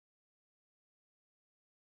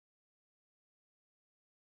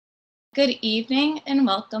Good evening and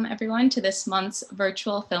welcome everyone to this month's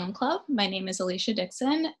virtual film club. My name is Alicia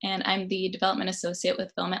Dixon and I'm the Development Associate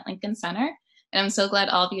with Film at Lincoln Center. And I'm so glad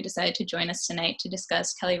all of you decided to join us tonight to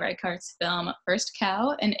discuss Kelly Reichardt's film First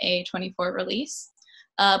Cow, an A24 release.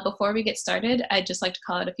 Before we get started, I'd just like to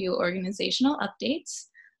call out a few organizational updates.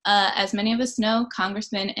 As many of us know,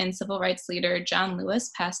 Congressman and civil rights leader John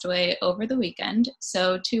Lewis passed away over the weekend.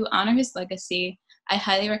 So to honor his legacy, I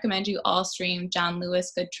highly recommend you all stream John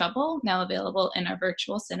Lewis Good Trouble, now available in our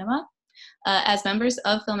virtual cinema. As members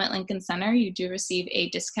of Film at Lincoln Center, you do receive a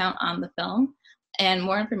discount on the film, and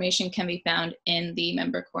more information can be found in the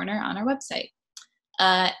member corner on our website.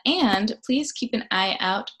 And please keep an eye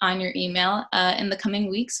out on your email. In the coming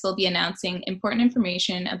weeks, we'll be announcing important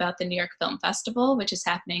information about the New York Film Festival, which is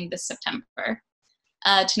happening this September.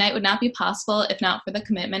 Tonight would not be possible if not for the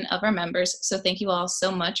commitment of our members, so thank you all so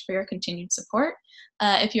much for your continued support.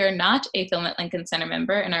 If you're not a Film at Lincoln Center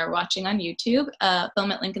member and are watching on YouTube,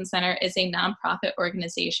 Film at Lincoln Center is a nonprofit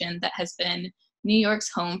organization that has been New York's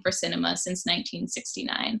home for cinema since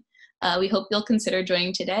 1969. We hope you'll consider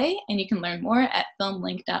joining today, and you can learn more at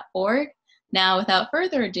filmlink.org. Now, without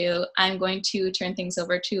further ado, I'm going to turn things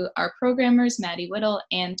over to our programmers, Maddie Whittle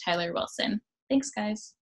and Tyler Wilson. Thanks,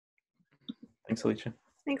 guys. Thanks, Alicia.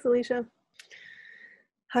 Thanks, Alicia.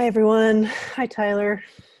 Hi, everyone. Hi, Tyler.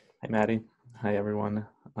 Hi, Maddie. Hi, everyone.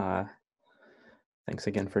 Thanks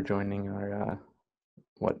again for joining our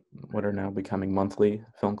what are now becoming monthly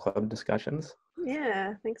film club discussions.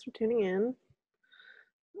 Yeah, thanks for tuning in.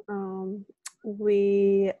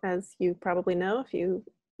 We, as you probably know, if you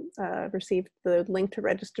received the link to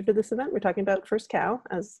register to this event, we're talking about First Cow,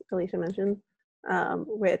 as Alicia mentioned,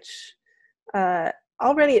 which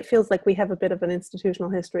already it feels like we have a bit of an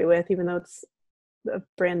institutional history with, even though it's a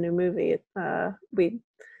brand new movie. We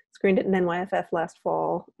screened it in NYFF last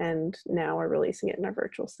fall, and now we're releasing it in our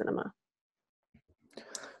virtual cinema.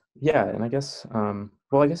 Yeah, and I guess,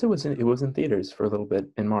 I guess it was in theaters for a little bit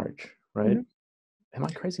in March, right? Mm-hmm. Am I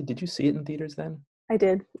crazy? Did you see it in theaters then? I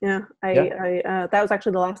did, yeah. I that was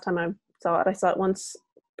actually the last time I saw it. I saw it once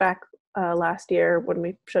back last year when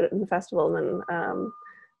we showed it in the festival, and then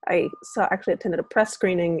I actually attended a press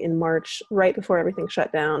screening in March right before everything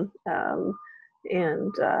shut down,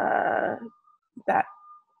 and that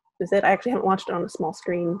was it. I actually haven't watched it on a small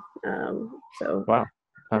screen, so. Wow.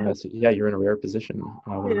 So, yeah, you're in a rare position.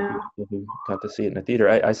 One of the people who got to see it in a theater.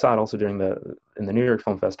 I saw it also in the New York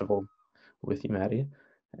Film Festival with you, Maddie,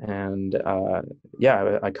 and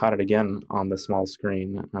I caught it again on the small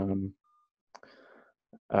screen. I mean,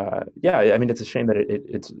 it's a shame that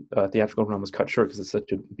its theatrical run was cut short because it's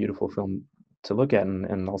such a beautiful film to look at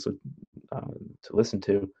and also to listen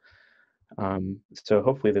to. So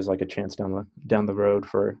hopefully there's like a chance down the road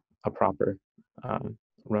for a proper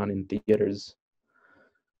run in theaters.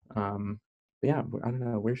 I don't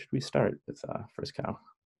know, where should we start with First Cow?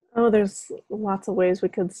 Oh, there's lots of ways we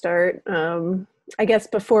could start. I guess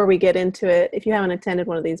before we get into it, if you haven't attended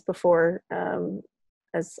one of these before,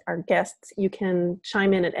 as our guests, you can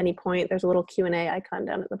chime in at any point. There's a little Q&A icon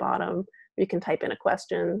down at the bottom. You can type in a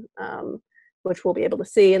question, which we'll be able to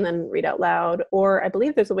see and then read out loud. Or I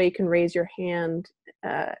believe there's a way you can raise your hand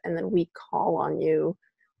and then we call on you,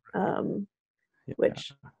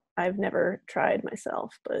 which I've never tried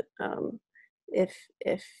myself, but if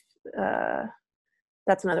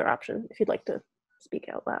that's another option if you'd like to speak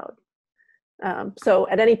out loud. So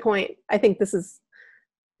at any point, I think this is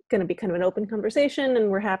going to be kind of an open conversation, and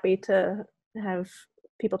we're happy to have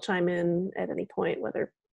people chime in at any point,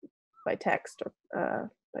 whether by text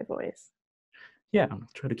or by voice. Yeah, I'll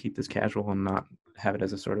try to keep this casual and not have it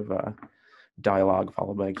as a sort of dialogue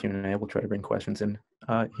followed by a Q&A. We'll try to bring questions in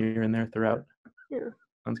here and there throughout. Yeah.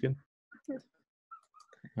 Sounds good. Yeah.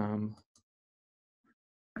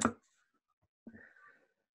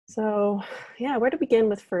 So, yeah, where to begin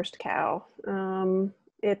with First Cow?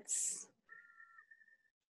 It's,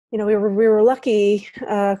 we were lucky.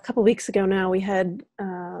 A couple weeks ago now, we had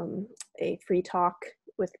a free talk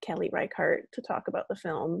with Kelly Reichardt to talk about the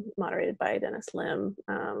film, moderated by Dennis Lim,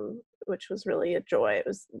 which was really a joy. It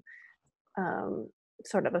was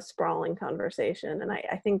sort of a sprawling conversation, and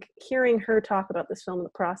I think hearing her talk about this film, the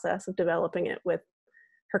process of developing it with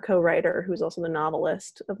her co-writer, who's also the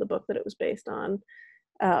novelist of the book that it was based on,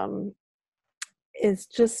 is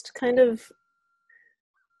just kind of,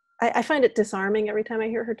 I find it disarming every time I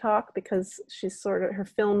hear her talk, because she's her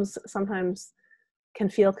films sometimes can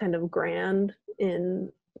feel kind of grand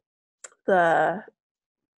in the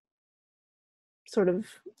sort of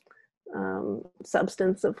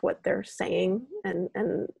substance of what they're saying,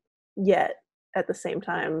 and yet at the same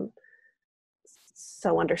time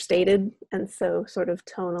so understated and so sort of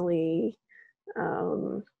tonally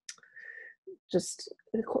just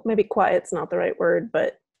maybe quiet's not the right word,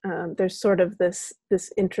 but there's sort of this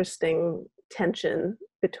interesting tension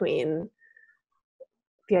between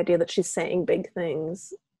the idea that she's saying big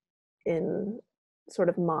things in sort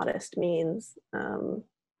of modest means,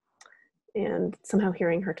 and somehow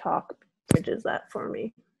hearing her talk bridges that for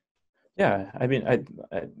me. Yeah, I mean,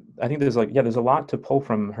 I think there's there's a lot to pull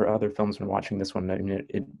from her other films when watching this one. I mean,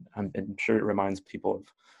 I'm sure it reminds people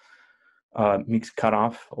of Meek's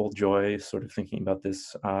Cutoff, Old Joy, sort of thinking about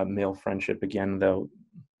this male friendship again, though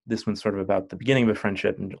this one's sort of about the beginning of a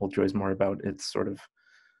friendship, and Old Joy is more about its sort of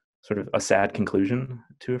a sad conclusion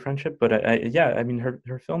to a friendship. But I mean,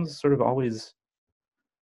 her films sort of always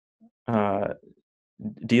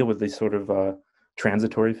deal with these sort of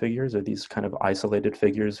transitory figures, or these kind of isolated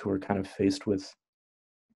figures who are kind of faced with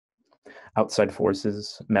outside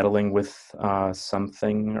forces meddling with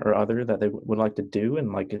something or other that they would like to do,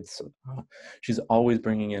 and like she's always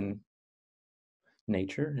bringing in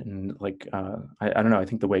nature, and I don't know, I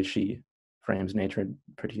think the way she frames nature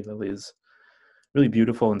particularly is really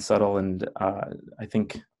beautiful and subtle, and I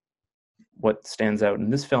think what stands out in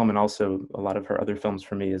this film and also a lot of her other films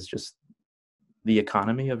for me is just the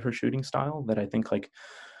economy of her shooting style, that I think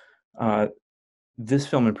this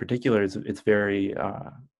film in particular it's very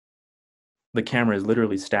the camera is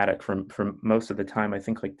literally static for most of the time. I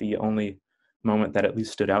think like the only moment that at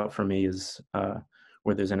least stood out for me is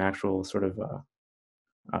where there's an actual sort of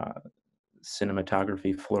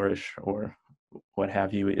cinematography flourish or what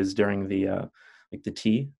have you, is during the like the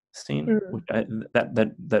tea scene, which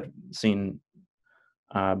that scene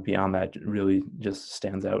beyond that really just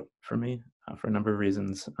stands out for me for a number of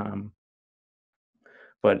reasons.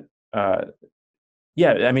 But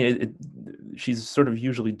yeah, I mean, she's sort of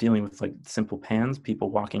usually dealing with like simple pans, people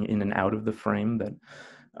walking in and out of the frame that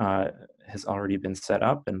has already been set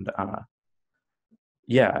up, and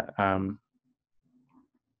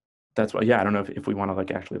that's why. Yeah, I don't know if we want to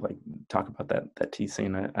like actually like talk about that tea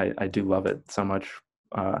scene. I do love it so much,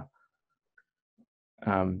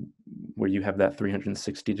 where you have that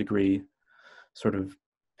 360-degree sort of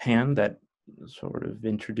pan that sort of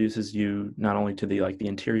introduces you not only to the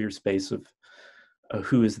interior space of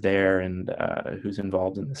who is there and who's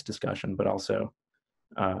involved in this discussion, but also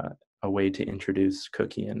a way to introduce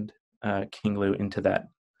Cookie and King Lu into that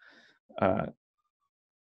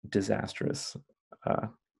disastrous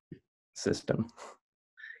system.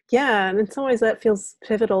 Yeah, and in some ways that feels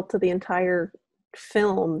pivotal to the entire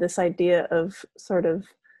film, this idea of sort of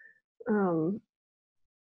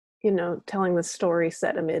telling the story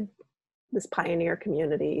set amid this pioneer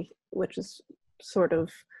community, which is sort of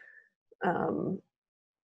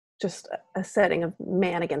just a setting of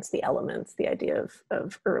man against the elements, the idea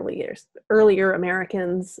of earlier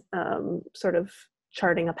Americans sort of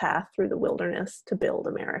charting a path through the wilderness to build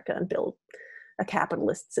America and build a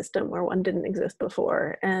capitalist system where one didn't exist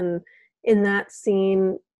before. And in that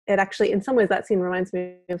scene, it actually, in some ways, that scene reminds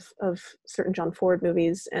me of certain John Ford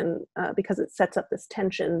movies, and because it sets up this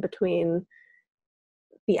tension between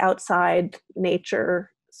the outside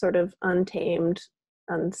nature, sort of untamed,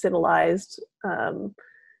 uncivilized,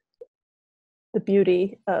 the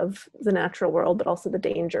beauty of the natural world, but also the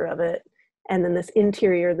danger of it. And then this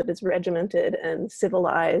interior that is regimented and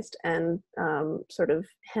civilized and sort of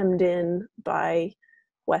hemmed in by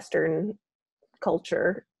Western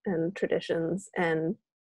culture and traditions and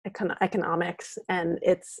economics. And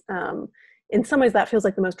it's, in some ways, that feels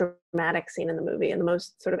like the most dramatic scene in the movie and the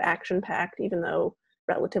most sort of action-packed, even though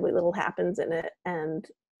relatively little happens in it. And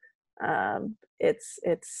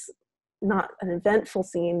it's not an eventful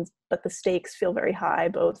scene, but the stakes feel very high,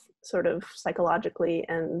 both sort of psychologically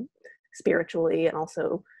and spiritually, and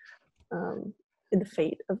also in the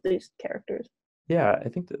fate of these characters. Yeah, I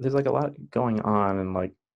think that there's like a lot going on, and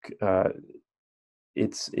like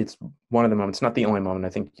it's one of the moments, not the only moment. I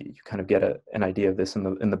think you kind of get an idea of this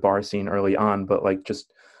in the bar scene early on, but like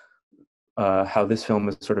just how this film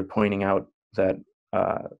is sort of pointing out that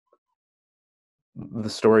the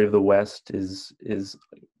story of the West is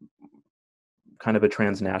kind of a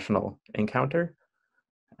transnational encounter,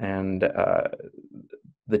 and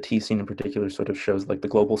the tea scene in particular sort of shows like the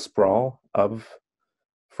global sprawl of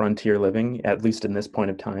frontier living, at least in this point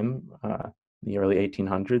of time, the early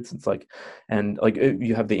 1800s. It's like, and like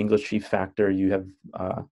you have the English chief factor, you have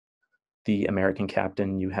the American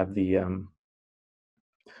captain, you have the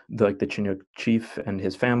Chinook chief and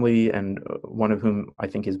his family, and one of whom I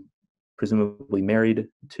think is presumably married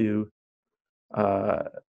to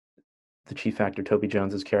the chief actor, Toby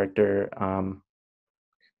Jones's character.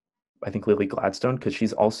 I think Lily Gladstone, because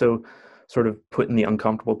she's also sort of put in the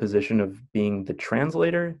uncomfortable position of being the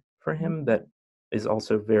translator for him, that is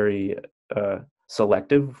also very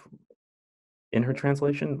selective in her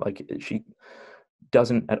translation. Like, she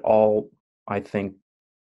doesn't at all, I think,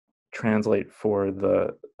 translate for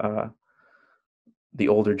the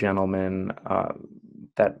older gentleman,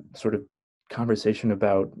 that sort of conversation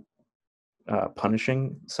about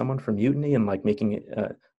punishing someone for mutiny and like making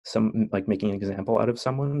making an example out of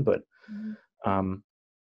someone. But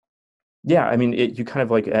yeah, I mean, you kind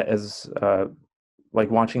of like, as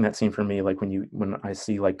like watching that scene for me, like when I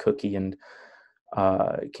see like Cookie and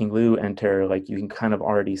King Lu enter, like you can kind of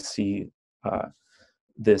already see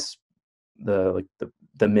this the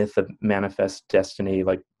myth of manifest destiny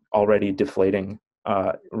like already deflating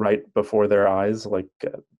right before their eyes. Like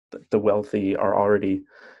the wealthy are already,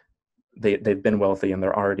 they've been wealthy and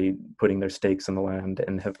they're already putting their stakes in the land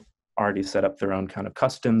and have already set up their own kind of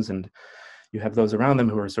customs, and you have those around them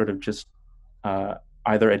who are sort of just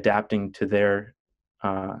either adapting to their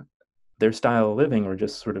style of living or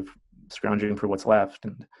just sort of scrounging for what's left.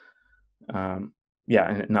 And yeah,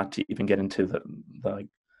 and not to even get into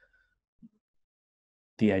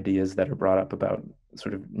the ideas that are brought up about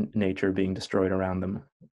sort of nature being destroyed around them.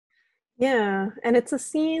 Yeah, and it's a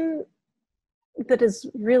scene that is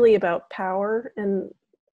really about power, and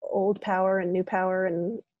old power and new power,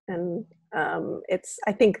 and it's,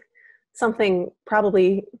 I think, something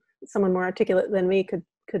probably someone more articulate than me could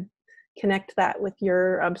connect that with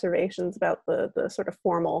your observations about the sort of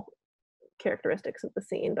formal characteristics of the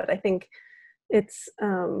scene. But I think it's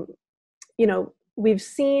we've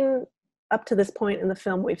seen up to this point in the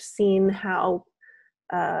film, we've seen how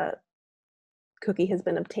Cookie has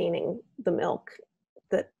been obtaining the milk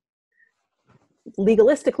that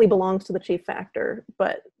legalistically belongs to the chief factor,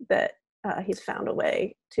 but that he's found a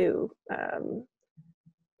way to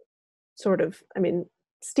sort of,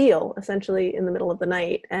 steal essentially in the middle of the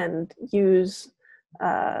night and use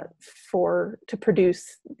to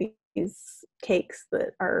produce these cakes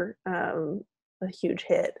that are a huge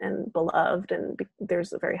hit and beloved, and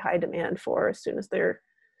there's a very high demand for as soon as they're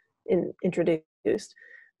introduced.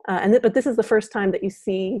 But this is the first time that you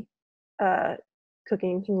see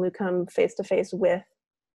Cookie and King Lu come face to face with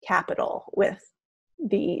capital, with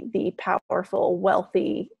the powerful,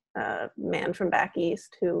 wealthy man from back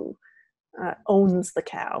east who owns the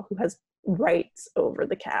cow, who has rights over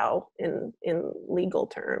the cow in legal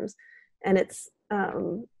terms. And it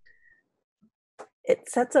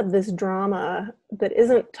sets up this drama that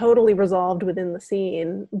isn't totally resolved within the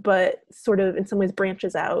scene, but sort of in some ways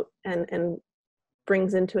branches out and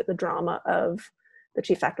brings into it the drama of the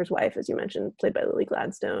chief factor's wife, as you mentioned, played by Lily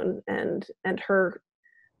Gladstone, and her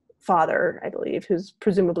father, I believe, who's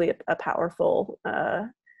presumably a powerful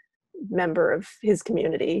member of his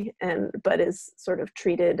community, but is sort of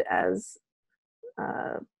treated as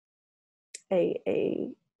a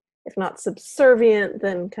if not subservient,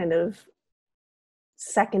 then kind of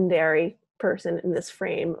secondary person in this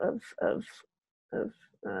frame of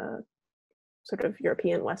sort of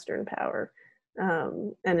European Western power.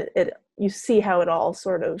 And you see how it all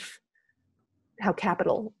sort of, how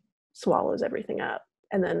capital swallows everything up.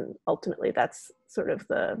 And then ultimately that's sort of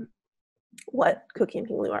what Cookie and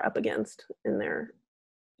King Lu are up against in their.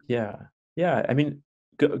 Yeah. I mean,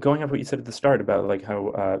 going off what you said at the start about like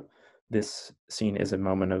how this scene is a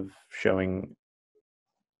moment of showing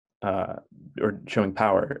or showing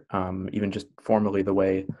power, even just formally the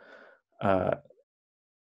way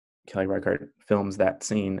Kelly Reichardt films that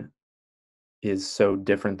scene is so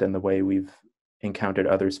different than the way we've encountered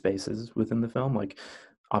other spaces within the film. Like,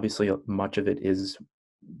 obviously, much of it is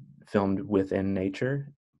filmed within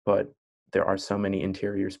nature, but there are so many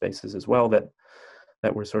interior spaces as well that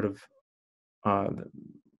we're sort of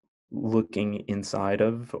looking inside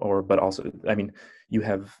of, but also, I mean, you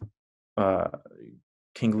have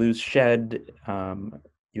King Lu's shed,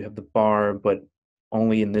 you have the bar, but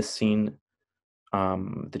only in this scene,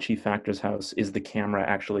 the chief factor's house, is the camera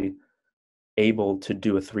actually able to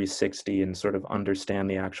do a 360 and sort of understand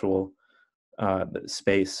the actual the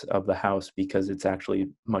space of the house, because it's actually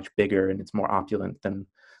much bigger and it's more opulent than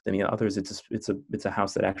the others. It's a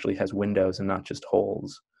house that actually has windows and not just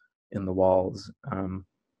holes in the walls.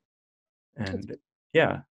 And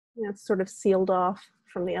yeah, it's sort of sealed off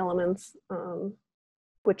from the elements,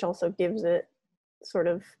 which also gives it sort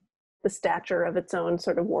of the stature of its own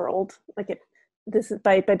sort of world. Like this is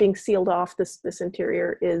by being sealed off, this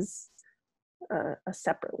interior is a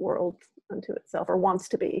separate world unto itself, or wants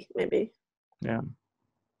to be, maybe. Yeah.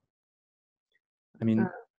 I mean,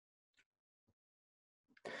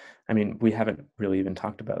 we haven't really even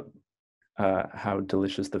talked about how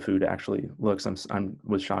delicious the food actually looks. I'm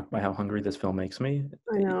was shocked by how hungry this film makes me.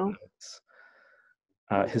 I know. It's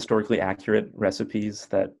historically accurate recipes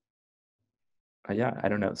that, yeah, I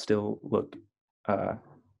don't know, still look uh,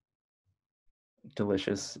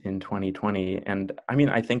 delicious in 2020. And I mean,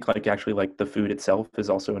 I think like actually like the food itself is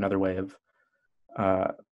also another way of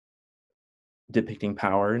uh, depicting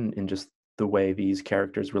power in just the way these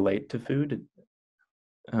characters relate to food.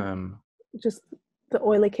 Just the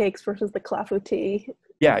oily cakes versus the clafouti.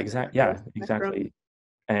 Yeah, exactly.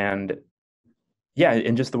 And yeah,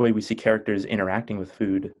 and just the way we see characters interacting with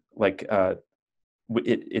food, like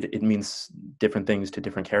it means different things to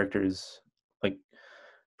different characters. Like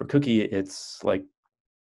for Cookie, it's like,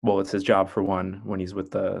 well, it's his job for one when he's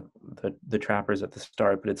with the trappers at the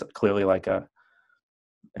start, but it's clearly like an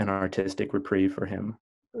artistic reprieve for him.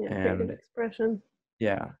 Yeah, creative And expression.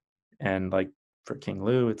 yeah, and like for King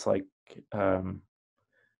Lou, it's like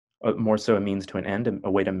more so a means to an end,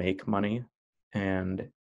 a way to make money. And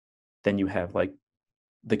then you have like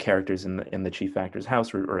the characters in the chief factor's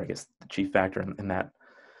house, or I guess the chief factor and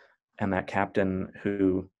that captain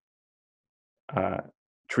who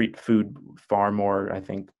treat food far more, I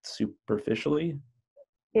think, superficially.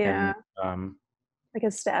 Yeah, And like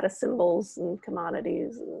as status symbols and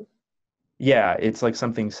commodities. And yeah, it's like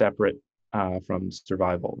something separate from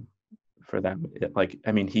survival for them. Like,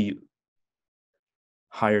 I mean, he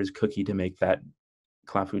hires Cookie to make that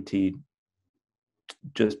clafouti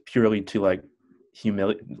just purely to like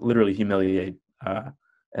literally humiliate,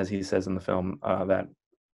 as he says in the film,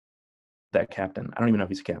 that captain. I don't even know if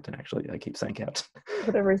he's a captain, actually. I keep saying captain.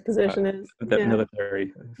 whatever his position is. The Yeah.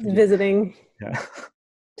 military. Visiting. Yeah.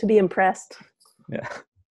 To be impressed. Yeah.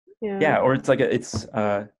 Yeah. Yeah, or it's like it's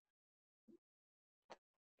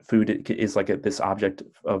food is like this object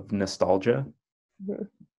of nostalgia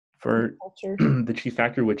for Culture. the chief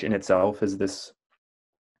factor, which in itself is this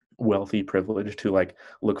wealthy privilege to like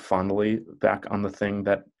look fondly back on the thing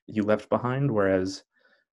that you left behind, whereas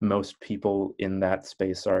most people in that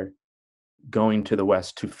space are going to the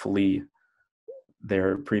West to flee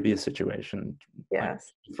their previous situation, like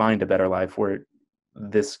Yes. find a better life, where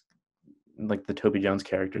this, like the Toby Jones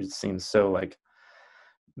character, seems so like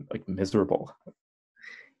miserable.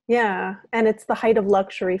 Yeah, and it's the height of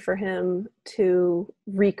luxury for him to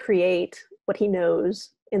recreate what he knows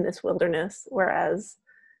in this wilderness, whereas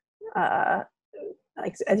uh,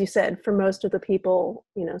 like, as you said, for most of the people,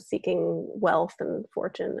 seeking wealth and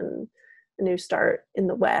fortune and a new start in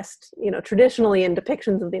the West, traditionally in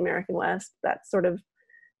depictions of the American West, that's sort of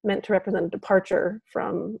meant to represent a departure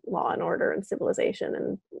from law and order and civilization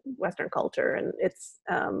and Western culture. And it's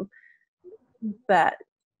that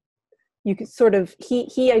you could sort of,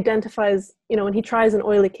 he identifies, when he tries an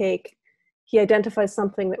oily cake, he identifies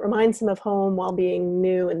something that reminds him of home while being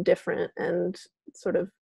new and different and sort of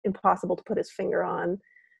impossible to put his finger on.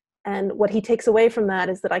 And what he takes away from that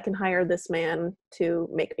is that I can hire this man to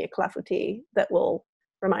make me a clafouti that will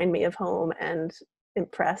remind me of home and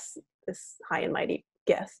impress this high and mighty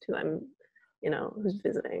guest who I'm, who's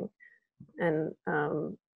visiting. And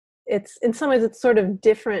it's, in some ways, it's sort of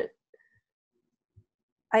different.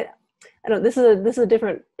 I don't. This is a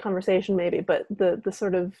different conversation, maybe, but the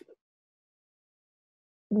sort of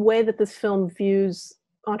way that this film views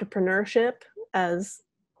entrepreneurship as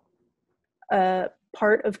a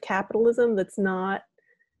part of capitalism that's not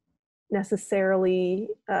necessarily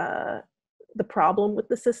the problem with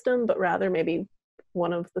the system, but rather maybe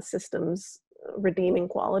one of the system's redeeming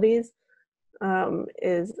qualities,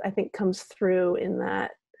 is, I think, comes through in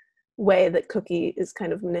that way that Cookie is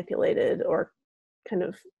kind of manipulated or kind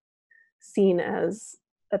of seen as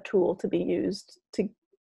a tool to be used to,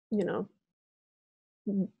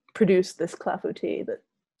 produce this clafouti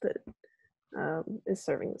that is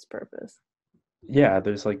serving this purpose. Yeah,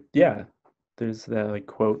 there's that like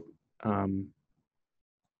quote from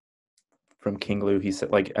King Lou. He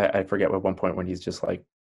said, like, I forget at one point when he's just like,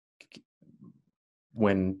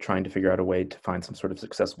 when trying to figure out a way to find some sort of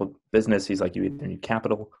successful business, he's like, you either need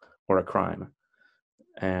capital or a crime.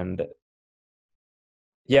 And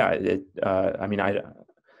yeah, I mean,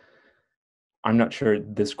 I'm not sure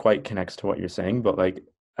this quite connects to what you're saying, but like,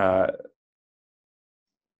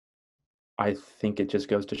 I think it just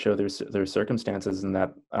goes to show their circumstances and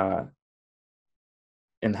that,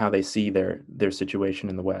 and how they see their situation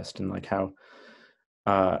in the West, and like how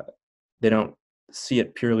they don't see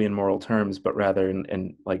it purely in moral terms, but rather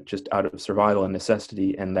in like just out of survival and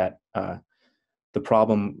necessity, and that the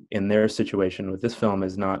problem in their situation with this film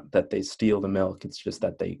is not that they steal the milk, it's just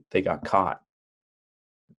that they got caught.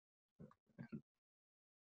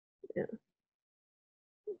 Yeah.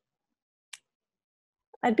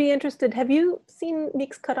 I'd be interested. Have you seen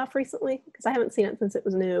Meek's Cutoff recently? Because I haven't seen it since it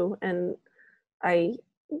was new, and I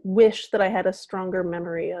wish that I had a stronger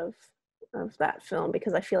memory of that film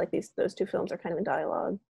because I feel like those two films are kind of in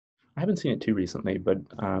dialogue. I haven't seen it too recently, but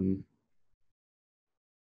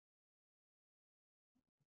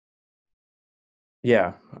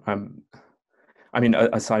yeah, I mean,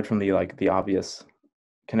 aside from the obvious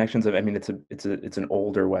connections of, I mean, it's an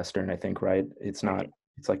older Western, I think, right? It's not,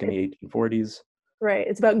 it's like in the 1840s. Right.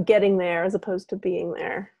 It's about getting there as opposed to being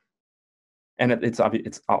there. And it's obvious.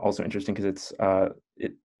 It's also interesting because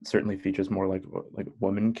it certainly features more like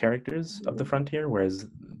woman characters of the frontier, whereas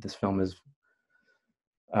this film is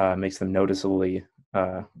makes them noticeably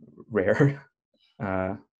rare,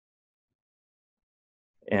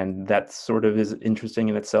 and that sort of is interesting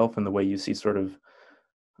in itself. And the way you see sort of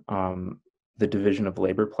the division of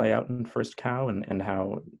labor play out in First Cow, and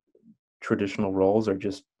how traditional roles are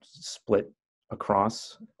just split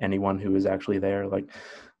across anyone who is actually there. Like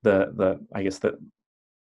I guess the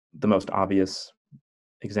most obvious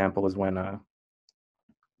example is when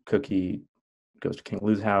Cookie goes to King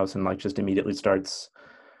Lou's house and like just immediately starts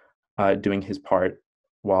doing his part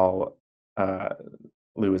while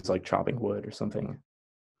Lou is like chopping wood or something.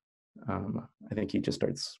 I think he just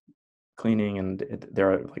starts cleaning, and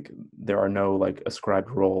there are no like ascribed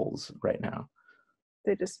roles right now.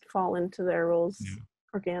 They just fall into their roles Yeah.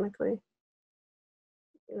 organically,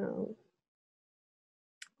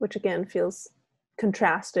 which again feels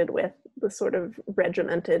contrasted with the sort of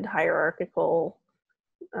regimented hierarchical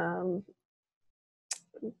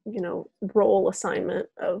role assignment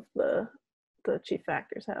of the chief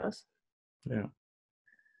factor's house. Yeah.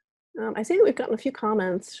 I see that we've gotten a few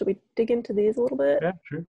comments. Should we dig into these a little bit? Yeah,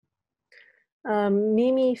 sure.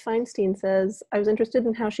 Mimi Feinstein says, I was interested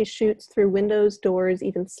in how she shoots through windows, doors,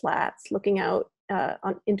 even slats, looking out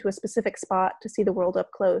into a specific spot to see the world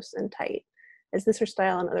up close and tight. Is this her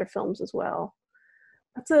style in other films as well?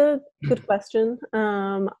 That's a good question.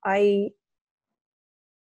 I'm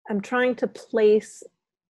trying to place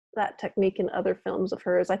that technique in other films of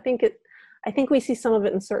hers. I think we see some of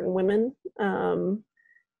it in Certain Women,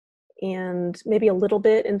 and maybe a little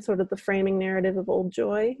bit in sort of the framing narrative of Old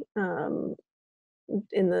Joy,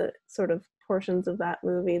 in the sort of portions of that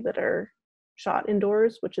movie that are shot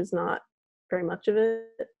indoors, which is not very much of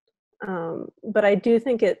it. But I do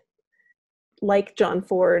think it, like John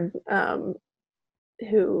Ford,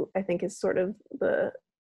 who I think is sort of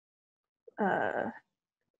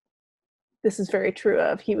this is very true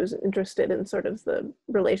of, he was interested in sort of the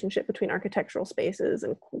relationship between architectural spaces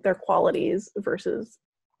and their qualities versus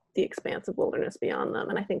the expanse of wilderness beyond them.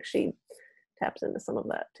 And I think she taps into some of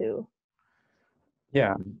that too.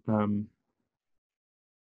 Yeah.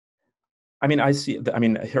 I mean,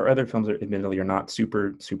 her other films admittedly are not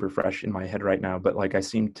super fresh in my head right now, but like I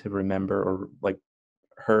seem to remember, or like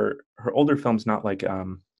her older films, not like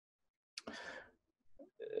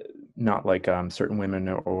Certain Women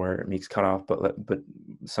or Meek's Cutoff, but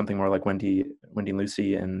something more like Wendy and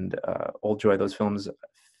Lucy and Old Joy. Those films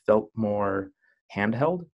felt more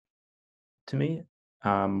handheld to me,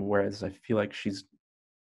 whereas I feel like she's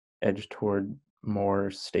edged toward more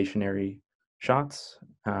stationary shots.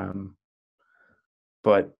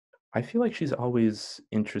 But I feel like she's always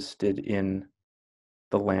interested in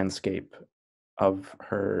the landscape of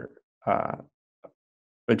her,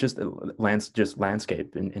 but just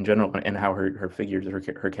landscape in general, and how her figures,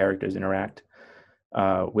 her characters interact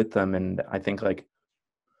with them. And I think like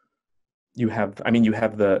you have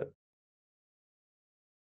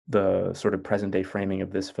the sort of present day framing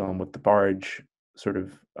of this film with the barge sort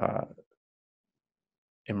of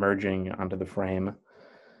emerging onto the frame,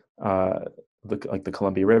 like the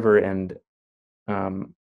Columbia River, and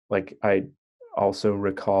like I also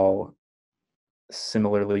recall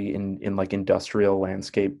similarly in like industrial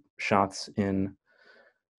landscape shots in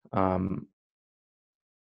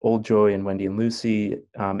Old Joy and Wendy and Lucy,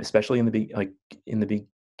 especially in the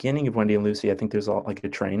beginning of Wendy and Lucy. I think there's like a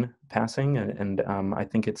train passing, and I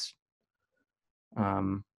think it's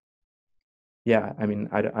yeah. I mean,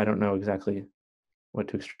 I don't know exactly what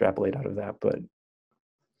to extrapolate out of that, but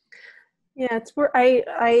yeah, it's where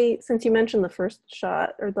I since you mentioned the first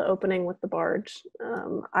shot or the opening with the barge,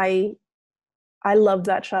 I loved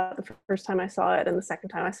that shot the first time I saw it, and the second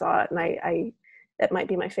time I saw it, and I it might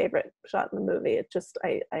be my favorite shot in the movie. It just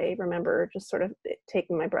I remember just sort of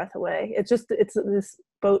taking my breath away. It's this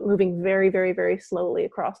boat moving very, very, very slowly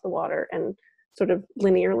across the water and sort of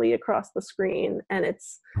linearly across the screen, and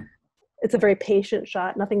it's a very patient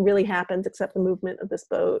shot. Nothing really happens except the movement of this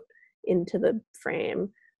boat into the frame,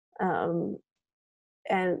 and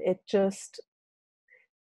it just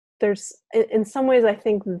there's in some ways I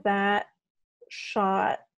think that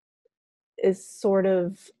shot is sort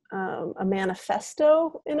of a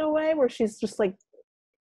manifesto in a way, where she's just like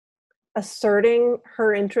asserting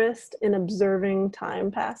her interest in observing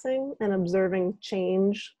time passing and observing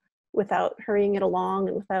change without hurrying it along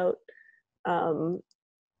and without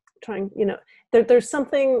trying, there's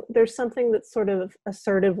something that's sort of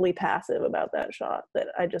assertively passive about that shot that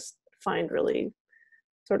I just find really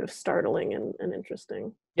sort of startling and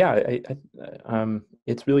interesting. Yeah,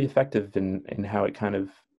 it's really effective in how it kind of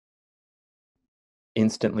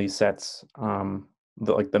instantly sets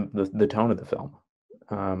the tone of the film.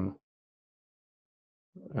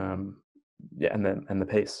 Yeah, and the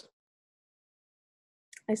pace.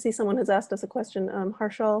 I see someone has asked us a question.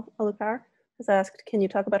 Harshal Alukar has asked, can you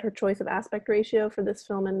talk about her choice of aspect ratio for this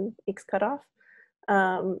film in Eek's Cutoff?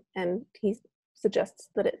 And he suggests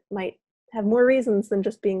that it might have more reasons than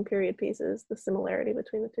just being period pieces, the similarity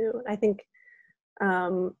between the two. I think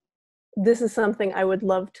this is something I would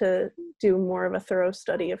love to do more of a thorough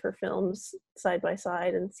study of her films side by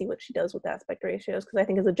side and see what she does with aspect ratios, because I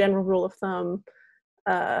think as a general rule of thumb,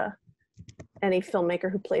 any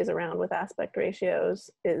filmmaker who plays around with aspect ratios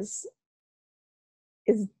is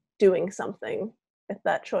doing something with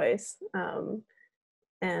that choice.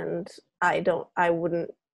 And I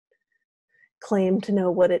wouldn't claim to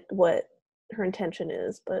know what her intention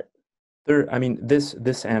is, but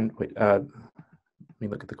this and wait, let me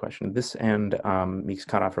look at the question. This and Meek's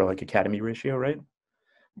Cutoff are like Academy ratio, right?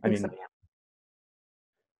 I mean, so, yeah.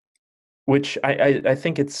 Which I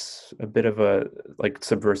think it's a bit of a like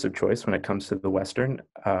subversive choice when it comes to the Western,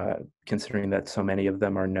 considering that so many of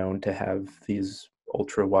them are known to have these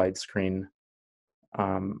ultra widescreen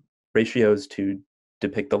ratios to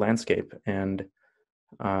depict the landscape, and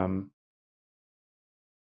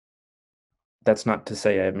that's not to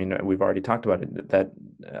say, I mean, we've already talked about it, that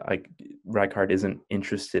Reichardt isn't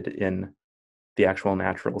interested in the actual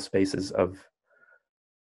natural spaces of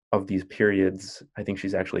these periods. I think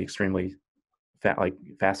she's actually extremely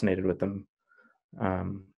fascinated with them.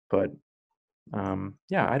 But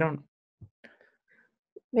yeah, I don't.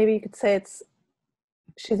 Maybe you could say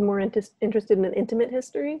she's more interested in an intimate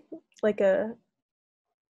history, like a.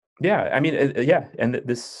 Yeah, I mean, yeah, and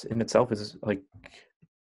this in itself is like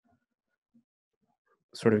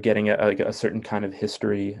sort of getting a certain kind of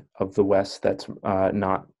history of the West that's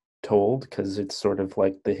not told, because it's sort of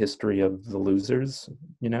like the history of the losers,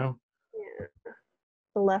 Yeah,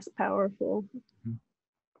 the less powerful. Mm-hmm.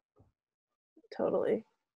 Totally.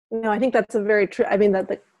 No, I think that's a very true. I mean,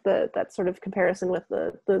 that sort of comparison with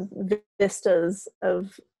the vistas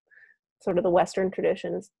of sort of the Western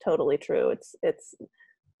tradition is totally true.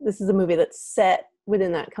 This is a movie that's set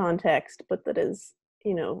within that context, but that is,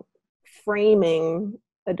 framing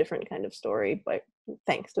a different kind of story, but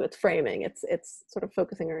thanks to its framing, it's sort of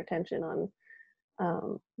focusing our attention on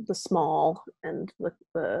the small and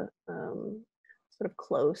the sort of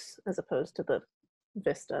close, as opposed to the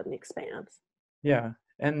vista and the expanse. Yeah,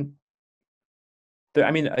 and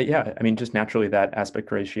just naturally that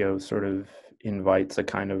aspect ratio sort of invites a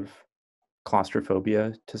kind of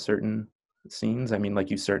claustrophobia to certain scenes. I mean,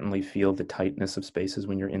 like, you certainly feel the tightness of spaces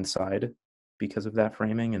when you're inside because of that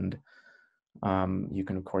framing, and you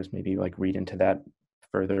can of course maybe like read into that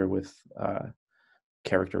further with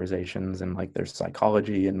characterizations and like their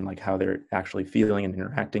psychology and like how they're actually feeling and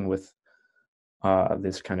interacting with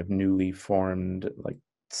this kind of newly formed like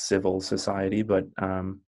civil society. But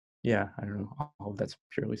yeah, I don't know, all of that's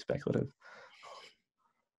purely speculative.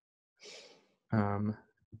 There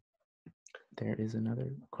is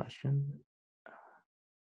another question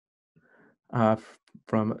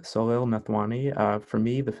from Sohail Nathwani. For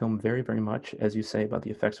me, the film very, very much, as you say, about the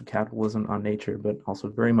effects of capitalism on nature, but also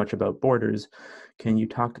very much about borders. Can you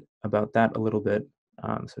talk about that a little bit?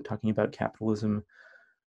 So talking about capitalism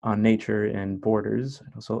on nature and borders.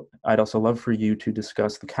 I'd also love for you to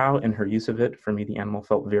discuss the cow and her use of it. For me, the animal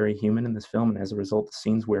felt very human in this film, and as a result, the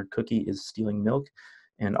scenes where Cookie is stealing milk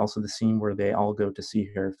and also the scene where they all go to see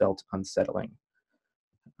her felt unsettling.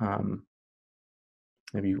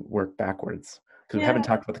 Maybe work backwards, because we haven't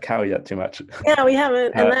talked about the cow yet too much. Yeah, we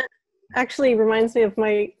haven't. And that actually reminds me of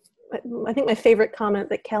I think my favorite comment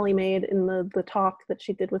that Kelly made in the talk that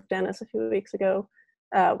she did with Dennis a few weeks ago,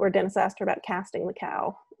 where Dennis asked her about casting the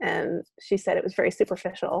cow, and she said it was very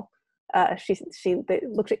superficial. They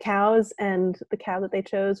looked at cows, and the cow that they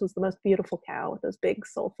chose was the most beautiful cow with those big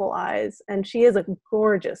soulful eyes, and she is a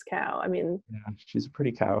gorgeous cow. I mean, yeah, she's a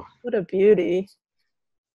pretty cow. What a beauty.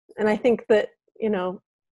 And I think that,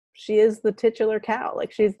 she is the titular cow,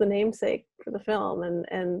 like she's the namesake for the film,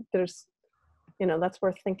 and there's, that's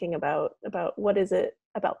worth thinking about what is it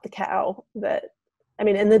about the cow that, I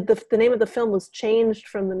mean, and the name of the film was changed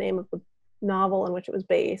from the name of the novel in which it was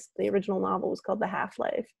based. The original novel was called The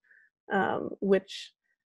Half-Life, which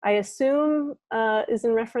I assume is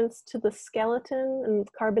in reference to the skeleton and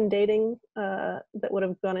carbon dating that would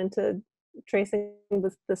have gone into tracing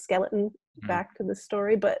the skeleton back to the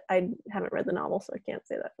story, but I haven't read the novel, so I can't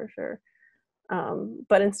say that for sure.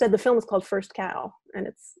 But instead, the film is called First Cow, and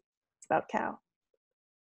it's about cow.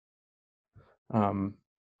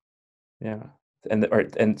 Yeah,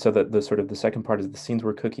 and so the sort of the second part is the scenes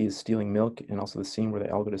where Cookie is stealing milk, and also the scene where they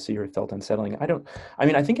all go to see her felt unsettling.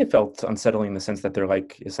 I think it felt unsettling in the sense that they're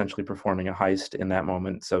like essentially performing a heist in that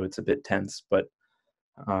moment, so it's a bit tense, but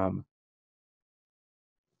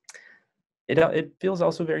it feels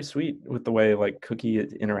also very sweet with the way like Cookie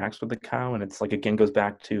interacts with the cow, and it's like again goes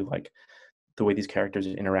back to like the way these characters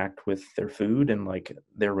interact with their food and like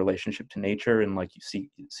their relationship to nature, and like you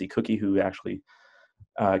see Cookie who actually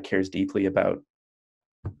cares deeply about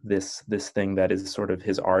this thing that is sort of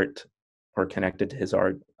his art or connected to his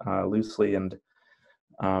art loosely, and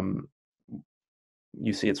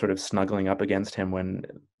you see it sort of snuggling up against him when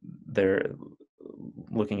they're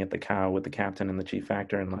looking at the cow with the captain and the chief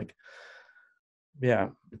factor, and like yeah,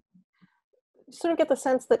 You sort of get the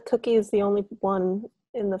sense that Cookie is the only one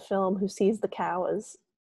in the film who sees the cow as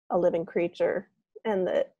a living creature, and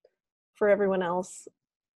that for everyone else,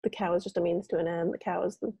 the cow is just a means to an end. The cow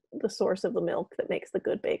is the source of the milk that makes the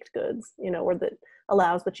good baked goods, or that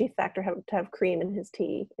allows the chief factor to have cream in his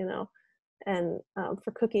tea, And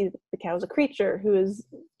for Cookie, the cow is a creature who is,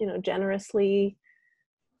 generously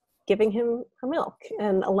giving him her milk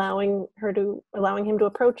and allowing him to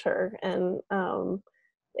approach her. And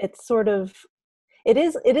it's sort of, it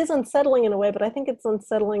is unsettling in a way, but I think it's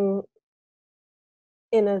unsettling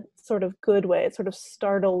in a sort of good way. It sort of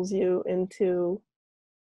startles you into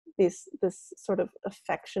this sort of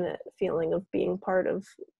affectionate feeling of being part of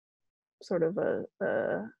sort of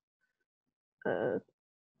a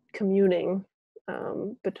communing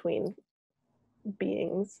between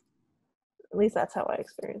beings. At least that's how I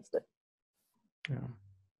experienced it. yeah.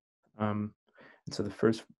 And so the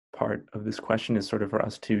first part of this question is sort of for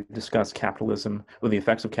us to discuss capitalism, or the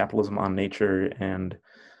effects of capitalism on nature, and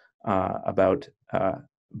about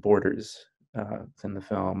borders in the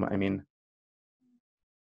film. I mean,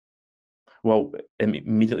 well,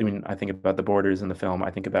 immediately when I think about the borders in the film, I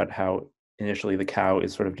think about how initially the cow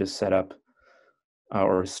is sort of just set up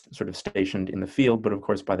or sort of stationed in the field, but of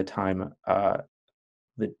course by the time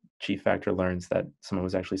the chief factor learns that someone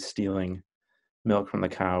was actually stealing milk from the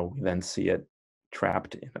cow, we then see it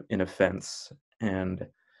trapped in a fence. And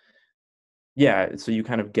yeah, so you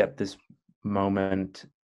kind of get this moment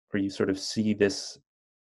where you sort of see this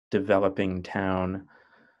developing town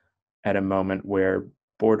at a moment where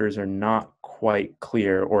borders are not quite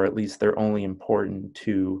clear, or at least they're only important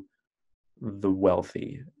to the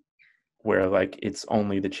wealthy, where like it's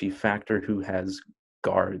only the chief factor who has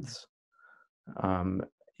guards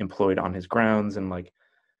employed on his grounds, and like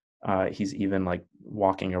he's even like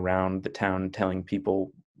walking around the town telling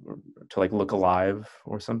people to like look alive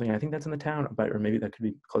or something. I think that's in the town, or maybe that could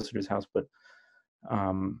be closer to his house, but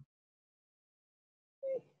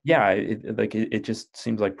yeah, it just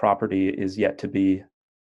seems like property is yet to be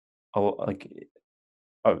like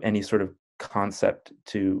of any sort of concept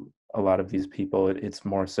to a lot of these people. It's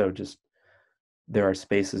more so just there are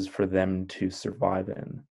spaces for them to survive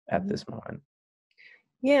in at this moment.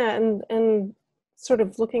 Yeah, and sort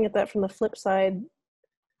of looking at that from the flip side,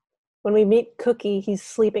 when we meet Cookie, he's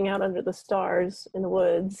sleeping out under the stars in the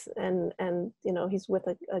woods, and he's with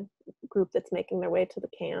a group that's making their way to the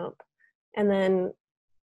camp. And then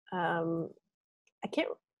I can't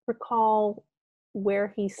recall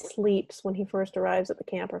where he sleeps when he first arrives at the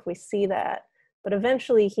camp, or if we see that, but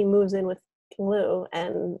eventually he moves in with King Lu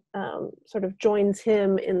and sort of joins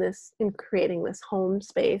him in creating this home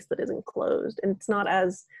space that is enclosed, and it's not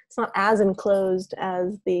as enclosed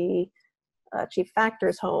as the chief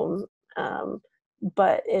factor's home,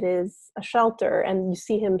 but it is a shelter, and you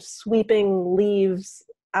see him sweeping leaves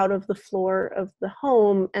out of the floor of the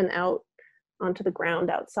home and out onto the ground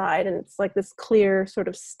outside, and it's like this clear sort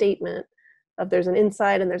of statement of there's an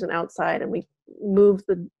inside and there's an outside, and we move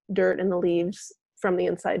the dirt and the leaves from the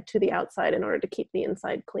inside to the outside in order to keep the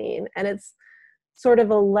inside clean. And it's sort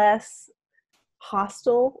of a less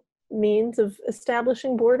hostile means of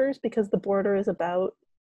establishing borders, because the border is about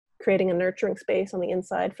creating a nurturing space on the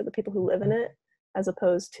inside for the people who live in it, as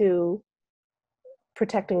opposed to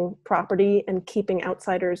protecting property and keeping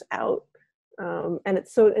outsiders out. And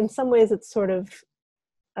it's so, in some ways, it's sort of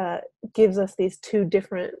gives us these two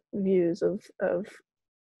different views of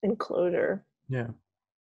enclosure. Yeah.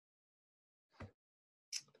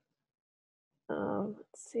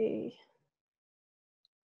 Let's see.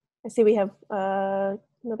 I see we have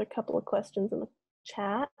another couple of questions in the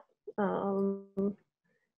chat.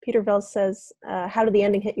 Peter Vels says, how did the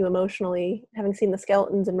ending hit you emotionally? Having seen the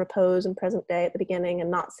skeletons in repose and present day at the beginning and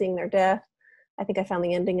not seeing their death, I think I found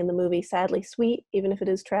the ending in the movie sadly sweet, even if it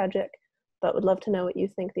is tragic, but would love to know what you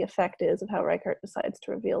think the effect is of how Reichardt decides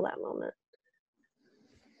to reveal that moment.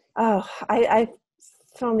 Oh, I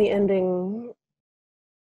found the ending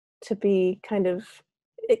to be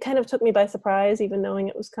it kind of took me by surprise, even knowing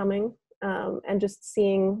it was coming, and just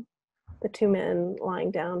seeing the two men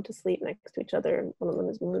lying down to sleep next to each other, and one of them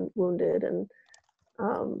is wounded, and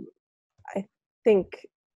I think,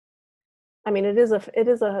 I mean, it is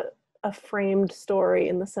a framed story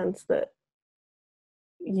in the sense that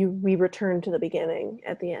we return to the beginning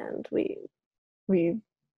at the end. We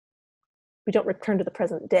don't return to the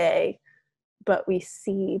present day, but we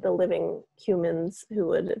see the living humans who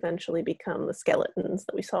would eventually become the skeletons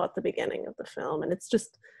that we saw at the beginning of the film. And it's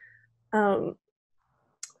just,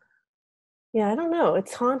 yeah, I don't know.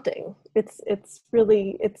 It's haunting. It's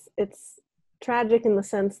really, it's tragic in the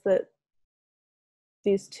sense that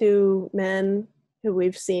these two men who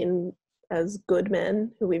we've seen as good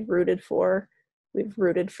men, who we've rooted for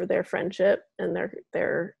their friendship and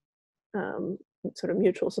their sort of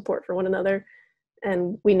mutual support for one another.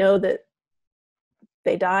 And we know that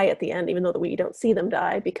they die at the end, even though we don't see them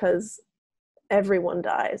die, because everyone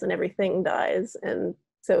dies and everything dies. And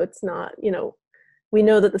so it's not, we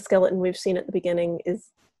know that the skeleton we've seen at the beginning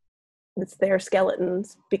it's their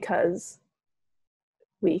skeletons because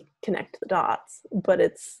we connect the dots, but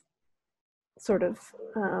it's sort of,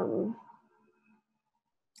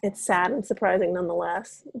 it's sad and surprising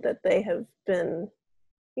nonetheless that they have been,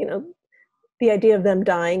 the idea of them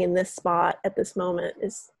dying in this spot at this moment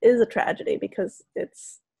is a tragedy, because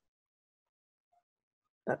that's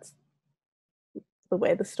the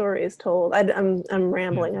way the story is told. I'm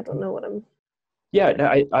rambling. I don't know what I'm.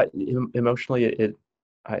 Yeah, I emotionally,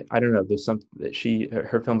 I don't know. There's some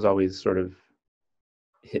her films always sort of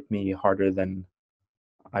hit me harder than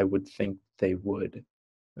I would think they would,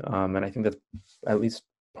 and I think that's at least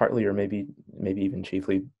partly, or maybe even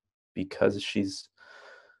chiefly, because she's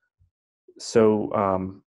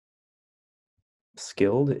so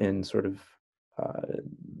skilled in sort of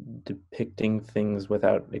depicting things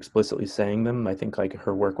without explicitly saying them. I think like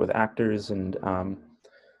her work with actors and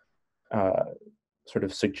sort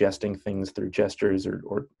of suggesting things through gestures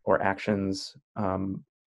or actions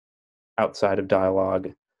outside of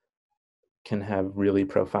dialogue can have really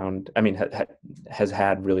profound, I mean, has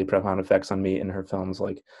had really profound effects on me in her films.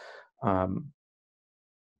 Like,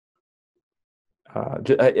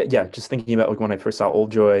 just thinking about like when I first saw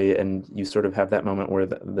Old Joy, and you sort of have that moment where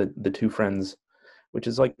the two friends, which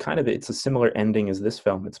is like kind of, it's a similar ending as this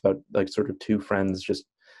film. It's about like sort of two friends just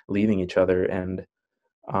leaving each other, and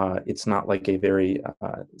it's not like a very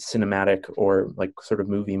cinematic or like sort of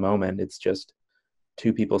movie moment. It's just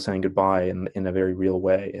two people saying goodbye in a very real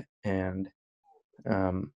way. And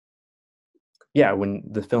when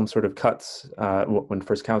the film sort of cuts, when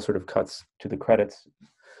First Cow sort of cuts to the credits,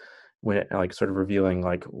 when it like sort of revealing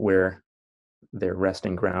like where their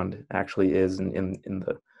resting ground actually is in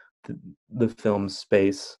the film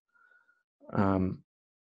space.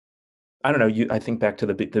 I don't know. I think back to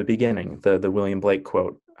the beginning, the William Blake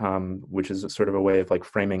quote, which is sort of a way of like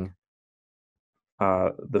framing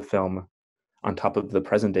the film on top of the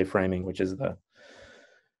present day framing, which is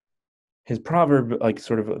his proverb, like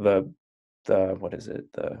sort of the what is it,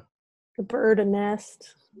 the bird, a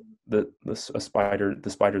nest, the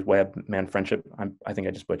spider's web, man friendship. I think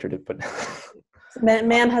I just butchered it, but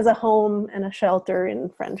man has a home and a shelter in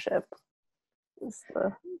friendship. Is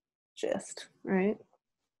the gist, right?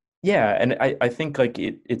 Yeah, and I think like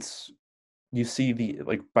it's, you see the,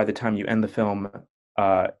 like by the time you end the film,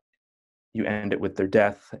 you end it with their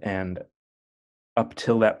death, and up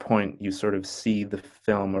till that point you sort of see the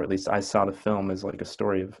film, or at least I saw the film, as like a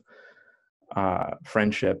story of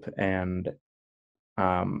friendship. And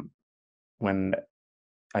when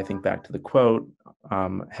I think back to the quote,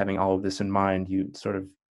 having all of this in mind, you sort of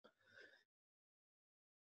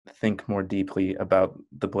think more deeply about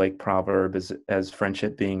the Blake proverb as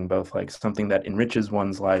friendship being both like something that enriches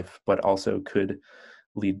one's life, but also could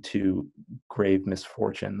lead to grave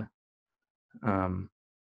misfortune.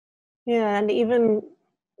 Yeah, and even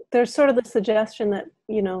there's sort of the suggestion that,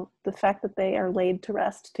 the fact that they are laid to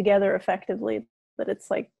rest together effectively, that it's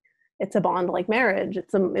like, it's a bond like marriage.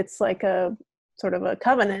 It's like a sort of a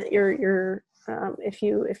covenant. You're if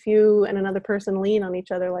you and another person lean on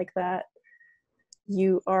each other like that,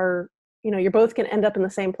 you are you're both going to end up in the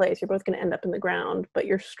same place. You're both going to end up in the ground, but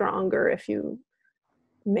you're stronger if you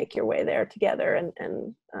make your way there together.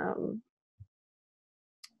 And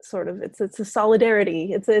sort of, it's a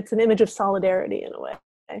solidarity. It's an image of solidarity in a way.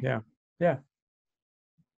 Yeah,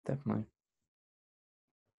 definitely.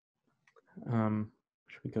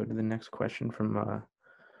 Should we go to the next question from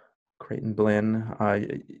Creighton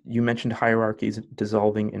Blinn? You mentioned hierarchies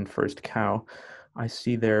dissolving in First Cow. I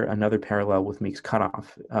see there another parallel with Meek's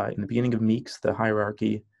Cutoff. In the beginning of Meek's, the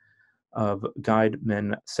hierarchy of guide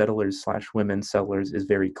men settlers / women settlers is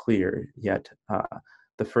very clear, yet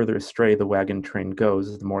the further astray the wagon train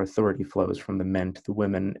goes, the more authority flows from the men to the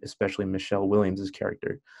women, especially Michelle Williams's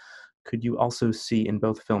character. Could you also see in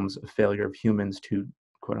both films a failure of humans to,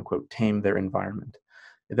 quote unquote, tame their environment?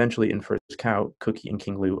 Eventually, in First Cow, Cookie and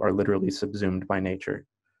King Lou are literally subsumed by nature.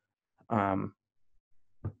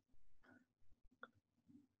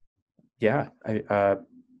 Yeah,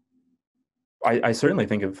 I certainly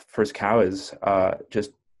think of First Cow as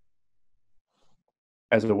just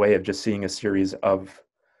as a way of just seeing a series of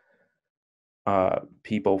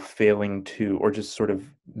people failing to, or just sort of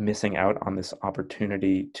missing out on this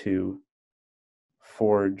opportunity to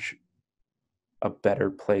forge a better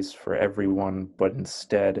place for everyone, but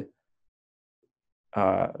instead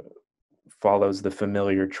follows the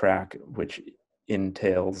familiar track, which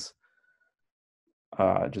entails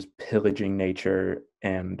just pillaging nature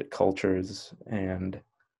and cultures and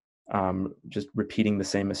just repeating the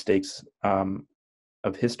same mistakes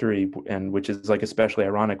of history, and which is like especially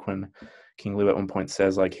ironic when King Lou at one point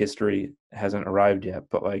says like history hasn't arrived yet,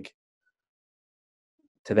 but like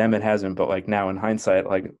to them it hasn't, but like now in hindsight,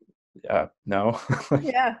 like no.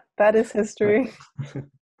 Yeah, that is history.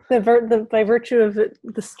 By virtue of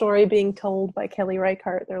the story being told by Kelly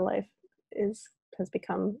Reichardt, their life has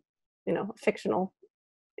become, a fictional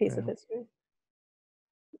piece of history.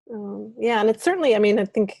 And it's certainly, I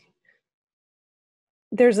think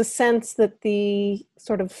there's a sense that the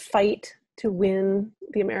sort of fight to win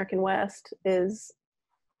the American West is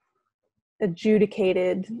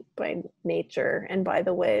adjudicated by nature and by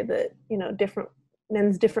the way that,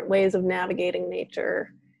 men's different ways of navigating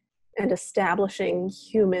nature and establishing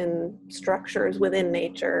human structures within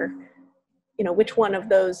nature, which one of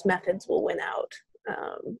those methods will win out.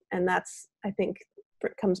 And that's, I think,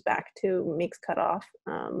 it comes back to Meek's Cutoff.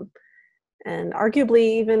 And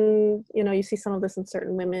arguably even, you see some of this in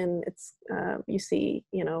certain women. It's, you see,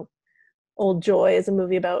 Old Joy is a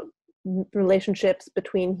movie about relationships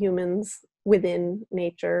between humans within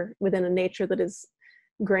nature, within a nature that is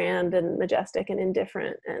grand and majestic and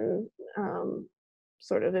indifferent and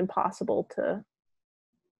sort of impossible to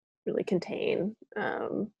really contain.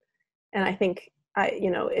 And I think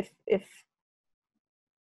if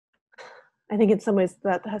I think in some ways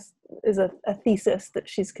that is a thesis that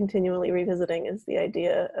she's continually revisiting, is the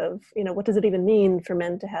idea of, what does it even mean for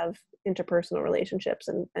men to have interpersonal relationships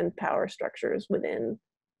and power structures within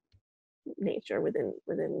nature, within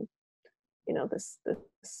this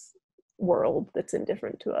world that's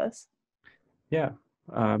indifferent to us. Yeah.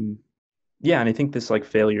 And I think this like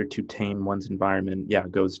failure to tame one's environment,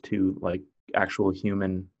 goes to like actual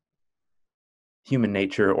human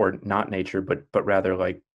nature, or not nature, but rather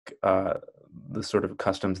like the sort of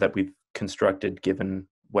customs that we've constructed given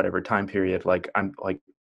whatever time period. Like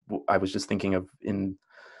I was just thinking of,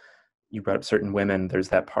 you brought up certain women, there's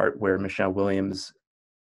that part where Michelle Williams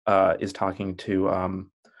is talking to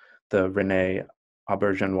the Renee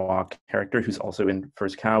Auberjonois character, who's also in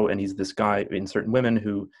First Cow, and he's this guy in Certain Women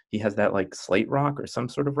who he has that like slate rock or some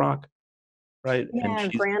sort of rock, right? Yeah,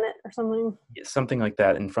 and granite or something like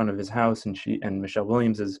that in front of his house, and Michelle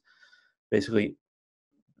Williams is basically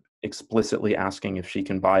explicitly asking if she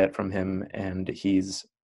can buy it from him, and he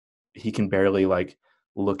can barely like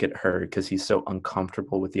look at her because he's so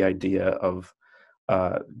uncomfortable with the idea of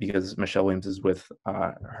because Michelle Williams is with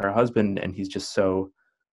her husband, and he's just so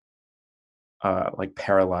like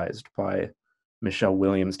paralyzed by Michelle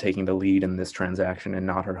Williams taking the lead in this transaction and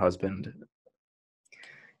not her husband.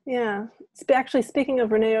 Yeah. Actually, speaking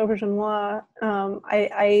of René Auberjonois,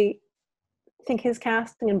 I think his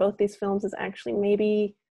casting in both these films is actually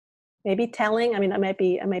maybe telling. I mean, I might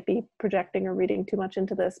be projecting or reading too much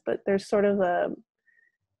into this, but there's sort of a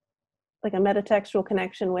metatextual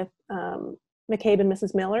connection with McCabe and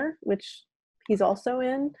Mrs. Miller, which he's also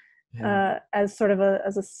in. Yeah. As sort of a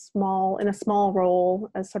small role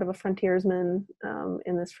as sort of a frontiersman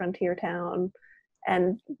in this frontier town.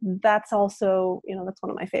 And that's also, that's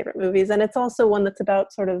one of my favorite movies. And it's also one that's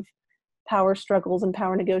about sort of power struggles and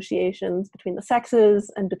power negotiations between the sexes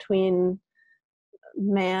and between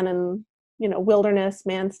man and wilderness,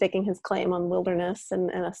 man staking his claim on wilderness and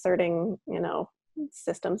asserting,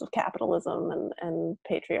 systems of capitalism and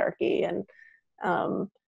patriarchy. And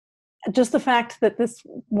just the fact that this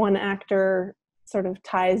one actor sort of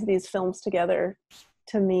ties these films together,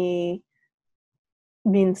 to me,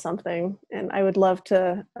 means something. And I would love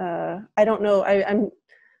to, I don't know,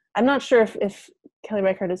 I'm not sure if Kelly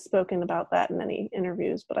Reichardt has spoken about that in any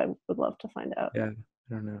interviews, but I would love to find out. Yeah,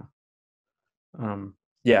 I don't know.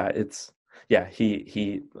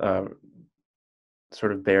 He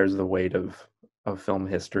sort of bears the weight of film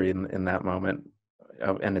history in that moment,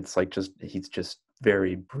 and it's like he's just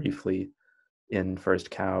very briefly in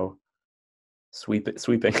First Cow, sweeping.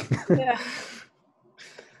 Yeah,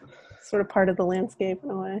 sort of part of the landscape in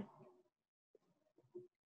a way.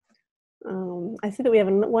 I see that we have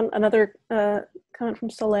another comment from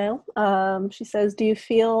Soleil. She says, do you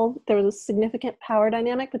feel there was a significant power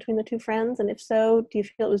dynamic between the two friends? And if so, do you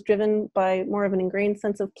feel it was driven by more of an ingrained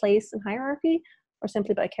sense of place and hierarchy, or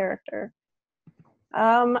simply by character?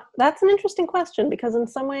 That's an interesting question, because in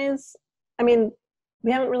some ways, I mean,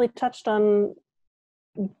 we haven't really touched on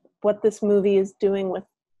what this movie is doing with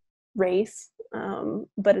race,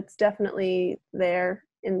 but it's definitely there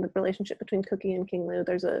in the relationship between Cookie and King Lu.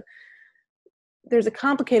 There's a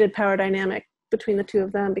complicated power dynamic between the two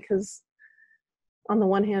of them, because on the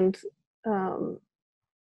one hand,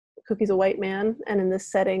 Cookie's a white man, and in this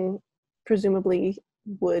setting presumably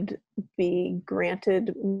would be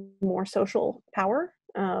granted more social power.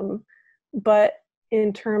 But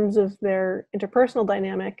in terms of their interpersonal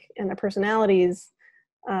dynamic and their personalities,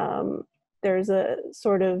 there's a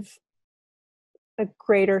sort of a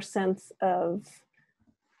greater sense of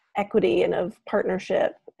equity and of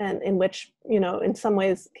partnership, and in which, in some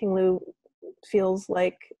ways, King Lu feels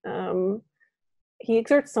like he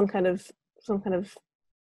exerts some kind of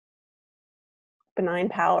benign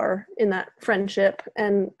power in that friendship.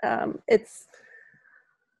 And I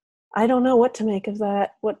don't know what to make of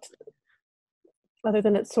that, other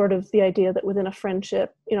than it's sort of the idea that within a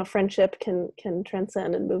friendship, friendship can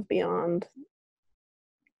transcend and move beyond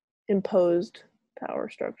imposed power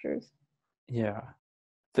structures. Yeah.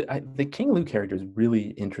 The King Lu character is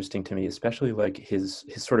really interesting to me, especially like his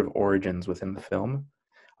sort of origins within the film.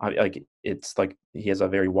 It's like he has a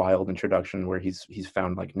very wild introduction where he's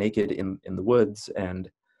found like naked in the woods, and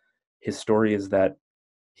his story is that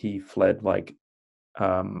he fled like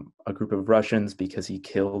a group of Russians because he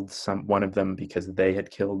killed one of them because they had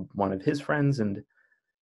killed one of his friends, and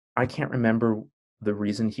I can't remember the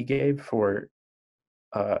reason he gave for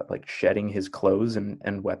like shedding his clothes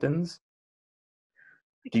and weapons.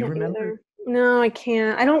 Do you remember? Either. No, I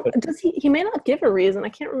can't. I don't. Does he may not give a reason. I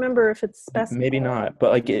can't remember if it's specified. Maybe not,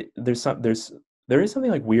 but like there is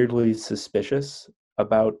something like weirdly suspicious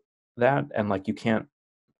about that, and like you can't.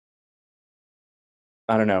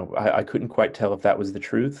 I don't know. I couldn't quite tell if that was the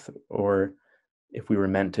truth or if we were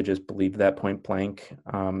meant to just believe that point blank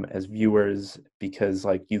as viewers, because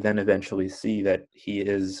like you then eventually see that he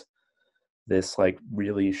is this like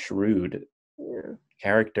really shrewd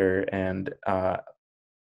character and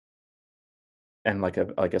like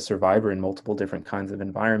a survivor in multiple different kinds of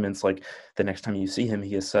environments. Like the next time you see him,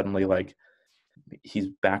 he is suddenly like he's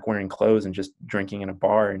back wearing clothes and just drinking in a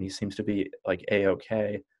bar, and he seems to be like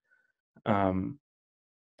a-okay.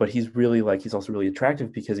 But he's really like he's also really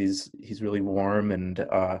attractive because he's really warm and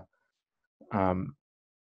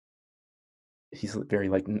he's very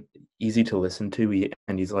like easy to listen to.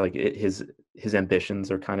 And he's like his ambitions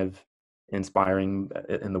are kind of inspiring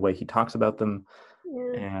in the way he talks about them.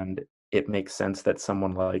 And it makes sense that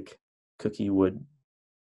someone like Cookie would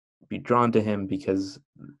be drawn to him because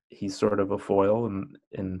he's sort of a foil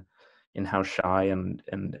in how shy and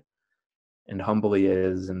humble he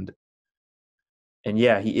is, and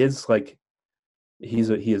yeah, he is like he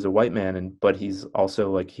is a white man, but he's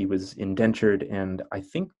also like he was indentured, and I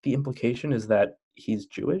think the implication is that he's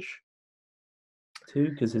Jewish too,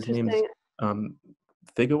 because his name's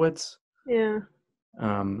Figowitz. Yeah.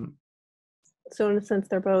 So in a sense,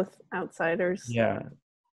 they're both outsiders. Yeah.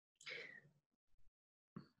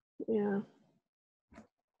 Yeah.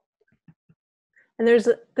 And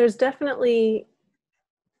there's definitely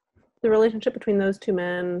the relationship between those two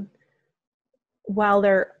men. While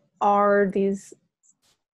there are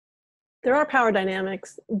power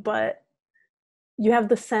dynamics, but you have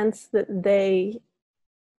the sense that they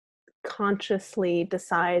consciously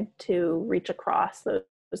decide to reach across those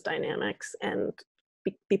dynamics and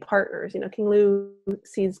be partners. King Lu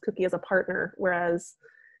sees Cookie as a partner, whereas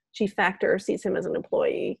Chief Factor sees him as an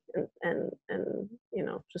employee and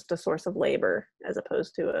just a source of labor as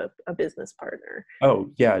opposed to a business partner. Oh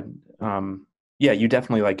yeah. yeah, you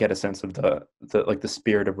definitely like get a sense of the like the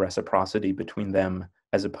spirit of reciprocity between them,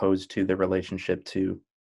 as opposed to the relationship to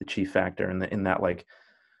the chief factor, and in that like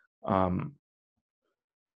um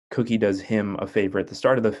Cookie does him a favor at the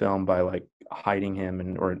start of the film by like hiding him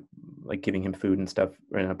and or like giving him food and stuff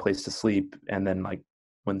and a place to sleep, and then like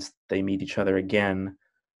once they meet each other again,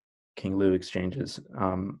 King Lou exchanges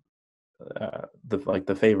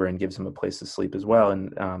the favor and gives him a place to sleep as well.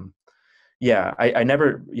 And I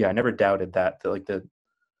never doubted that like the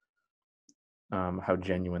how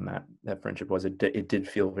genuine that friendship was. It did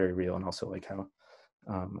feel very real, and also like how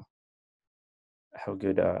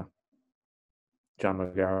good John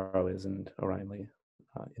Magaro is and Orion Lee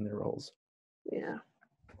in their roles. Yeah.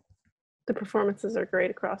 The performances are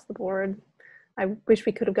great across the board. I wish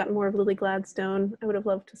we could have gotten more of Lily Gladstone. I would have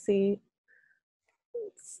loved to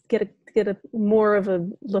get a more of a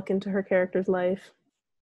look into her character's life.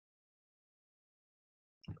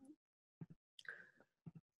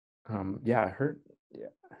 I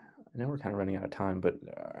know we're kind of running out of time, but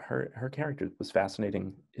her character was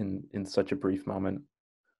fascinating in such a brief moment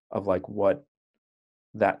of like what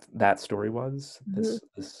that story was. Mm-hmm.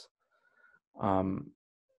 This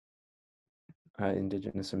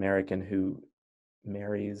Indigenous American who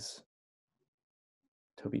marries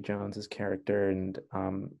Toby Jones's character and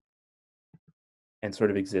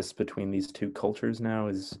sort of exists between these two cultures now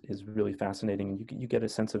is really fascinating. You get a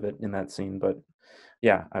sense of it in that scene, but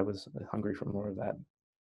yeah, I was hungry for more of that.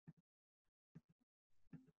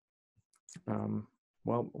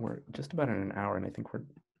 Well, we're just about in an hour, and I think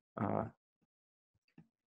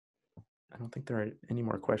I don't think there are any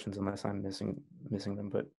more questions unless I'm missing them,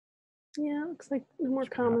 but yeah, looks like no more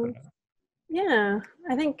comments. Yeah,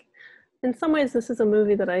 I think in some ways this is a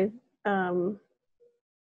movie that I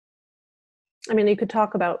mean, you could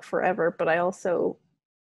talk about forever, but I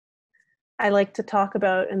like to talk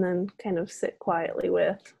about and then kind of sit quietly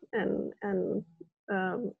with and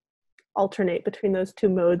alternate between those two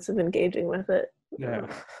modes of engaging with it. Yeah.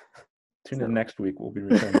 Tune in next week. We'll be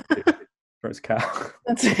returning to First Cow.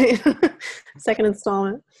 That's right. Second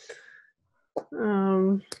installment.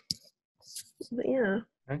 But yeah.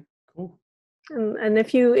 Okay, cool. And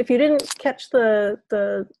if you didn't catch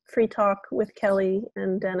the free talk with Kelly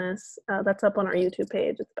and Dennis, that's up on our YouTube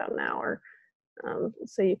page. It's about an hour,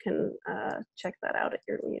 so you can check that out at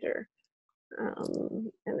your leisure.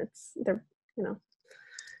 And it's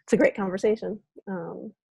a great conversation.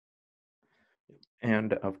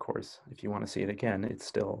 And of course, if you want to see it again, it's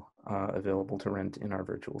still available to rent in our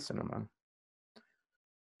virtual cinema.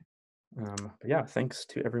 But yeah, thanks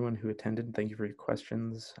to everyone who attended. Thank you for your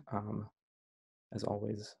questions. As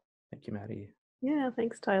always, thank you, Maddie. Yeah,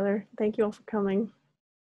 thanks, Tyler. Thank you all for coming.